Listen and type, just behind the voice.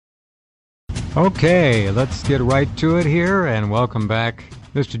Okay, let's get right to it here, and welcome back,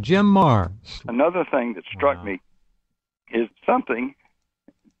 Mr. Jim Mars. Another thing that struck Wow. me is something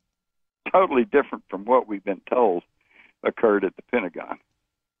totally different from what we've been told occurred at the Pentagon.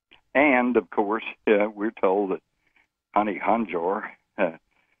 And, of course, we're told that Honey Hanjor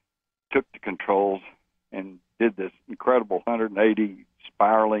took the controls and did this incredible 180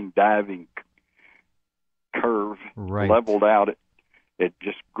 spiraling, diving curve, Right. leveled out at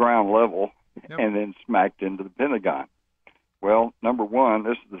just ground level, Yep. and then smacked into the Pentagon. Well, number one,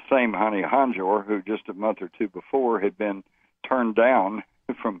 this is the same Honey Hanjor who just a month or two before had been turned down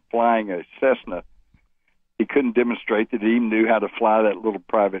from flying a Cessna. He couldn't demonstrate that he even knew how to fly that little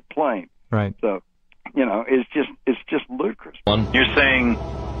private plane. Right. So, it's just ludicrous. You're saying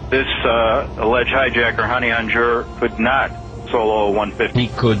this alleged hijacker, Honey Hanjur, could not solo a 150? He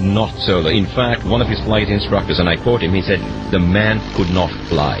could not solo. In fact, one of his flight instructors, and I quote him, he said, the man could not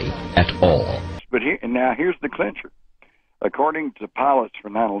fly at all. But now here's the clincher. According to pilots for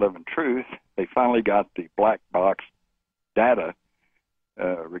 9/11 Truth, they finally got the black box data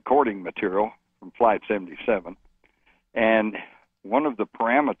recording material from Flight 77, and one of the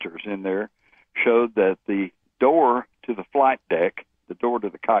parameters in there showed that the door to the flight deck, the door to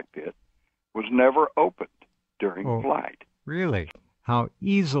the cockpit, was never opened during flight. Really? How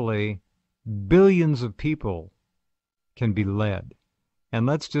easily billions of people can be led. And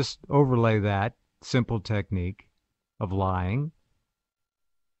let's just overlay that simple technique of lying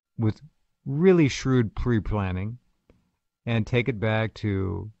with really shrewd pre-planning and take it back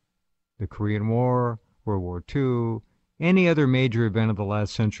to the Korean War, World War II, any other major event of the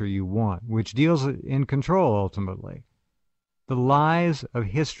last century you want, which deals in control ultimately. The lies of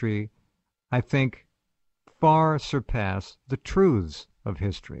history, I think, far surpass the truths of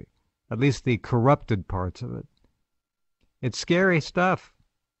history, at least the corrupted parts of it. It's scary stuff.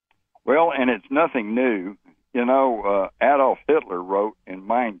 Well, and it's nothing new. Adolf Hitler wrote in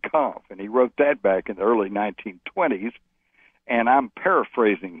Mein Kampf, and he wrote that back in the early 1920s, and I'm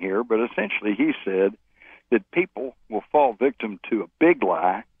paraphrasing here, but essentially he said that people will fall victim to a big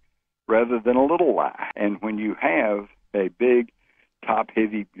lie rather than a little lie. And when you have a big,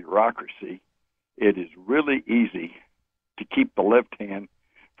 top-heavy bureaucracy, it is really easy to keep the left hand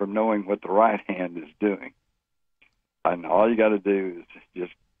from knowing what the right hand is doing. And all you got to do is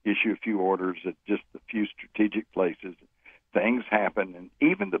just issue a few orders at just a few strategic places. Things happen, and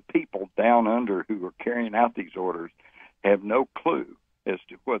even the people down under who are carrying out these orders have no clue as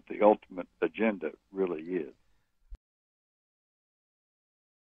to what the ultimate agenda